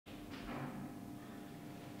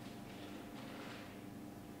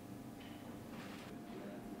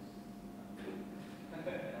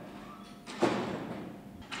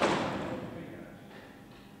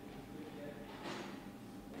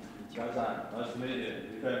Nice to meet you.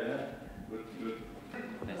 Okay, yeah? Good, good.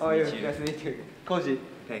 Nice to meet you. Koji.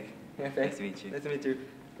 Paik. Yeah, Paik. Nice to meet you. Nice to meet you.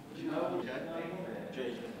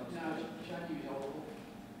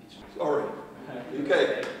 Sorry.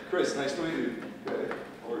 Okay, Chris, nice to meet you. Okay.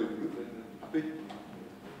 How are you? Happy?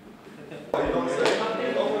 Oh, you don't say.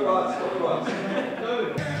 Don't worry about it, don't worry about it.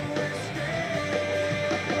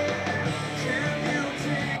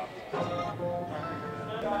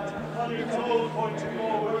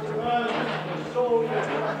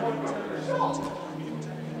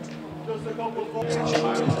 Just a couple of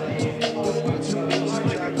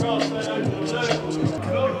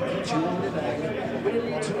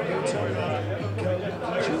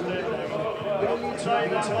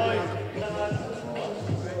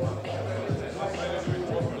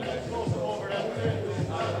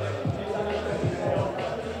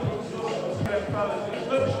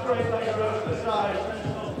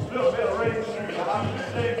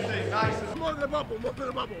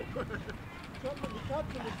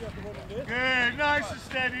Good, nice and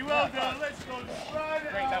steady, well done, let's go.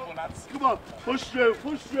 Great level, lads. Come on, push through,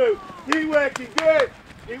 push through. Keep working, good.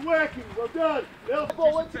 Keep working, well done. Little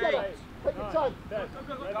ball, when together. Take your time.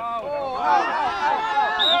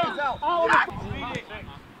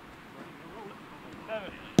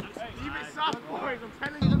 Leave it soft, boys, I'm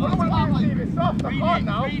telling you. Leave it soft, I can't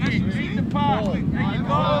now. Read the pass. There you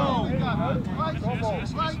go.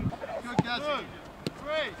 Good, Gazzy.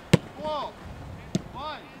 3, 4,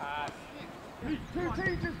 5, 6. 2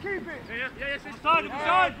 teams, just keep it. Yes, it's time, it's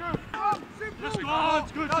time. Let's go,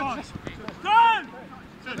 it's good, John. Done!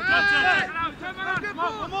 Come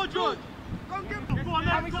on, one more, George. Go on,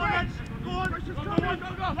 Ned, go on, Ned. Go on, go.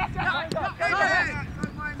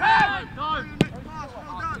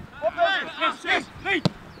 Let's Yes, lead.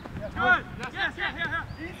 Good. Yes.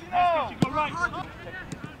 Easy now. You go right.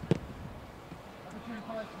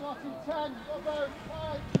 Starting 10, go.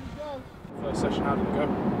 5, go. First session, how did it go?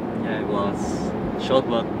 Yeah, it was short,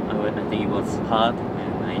 but I think it was hard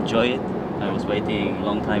and I enjoyed it. I was waiting a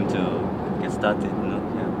long time to get started, you know.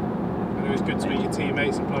 Yeah. And it was good to meet your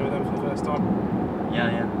teammates and play with them for the first time.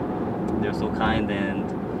 Yeah. They were so kind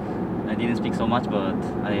and I didn't speak so much, but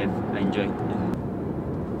I enjoyed it. Yeah.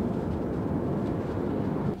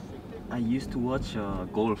 I used to watch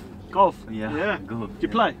golf. Golf? Yeah. Golf. Do you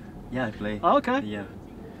play? Yeah, I play. Oh, okay. Yeah.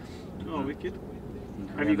 Oh, wicked.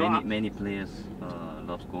 Have you got many players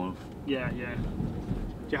loves golf. Yeah. Do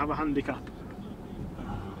you have a handicap?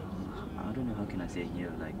 I don't know how can I say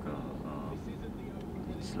here. Like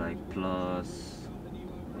it's like plus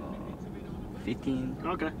 15.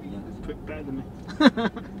 Okay. Yeah. Quick, better than me.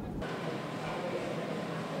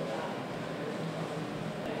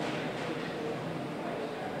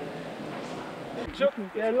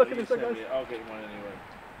 Yeah, look at this, guys. I'll get you one anyway.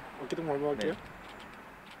 I'll get them one more, yeah.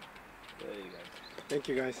 There you go. Thank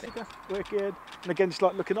you, guys. Wicked. And again, just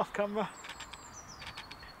like looking off camera.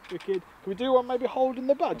 Wicked. Can we do one maybe holding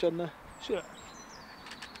the badge on the shirt?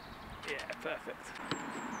 Yeah, perfect.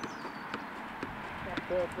 That's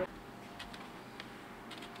perfect.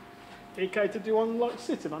 Okay to do one like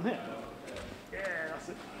sitting on here? Yeah, that's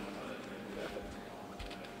it. Perfect.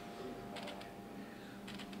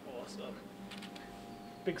 Awesome.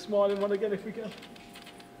 Big smiling one again if we can.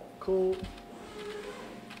 Cool.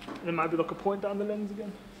 And then maybe like a point down the lens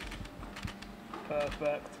again.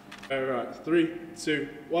 Perfect. Alright, 3, 2,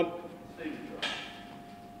 1.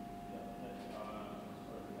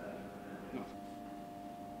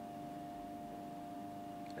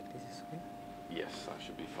 Like this is okay? Yes, that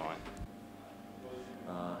should be fine.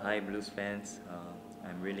 Hi Blues fans,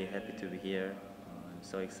 I'm really happy to be here. I'm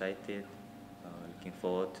so excited. Looking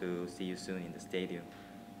forward to see you soon in the stadium.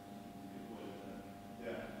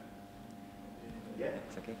 Yeah.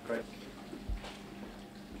 It's okay. Great.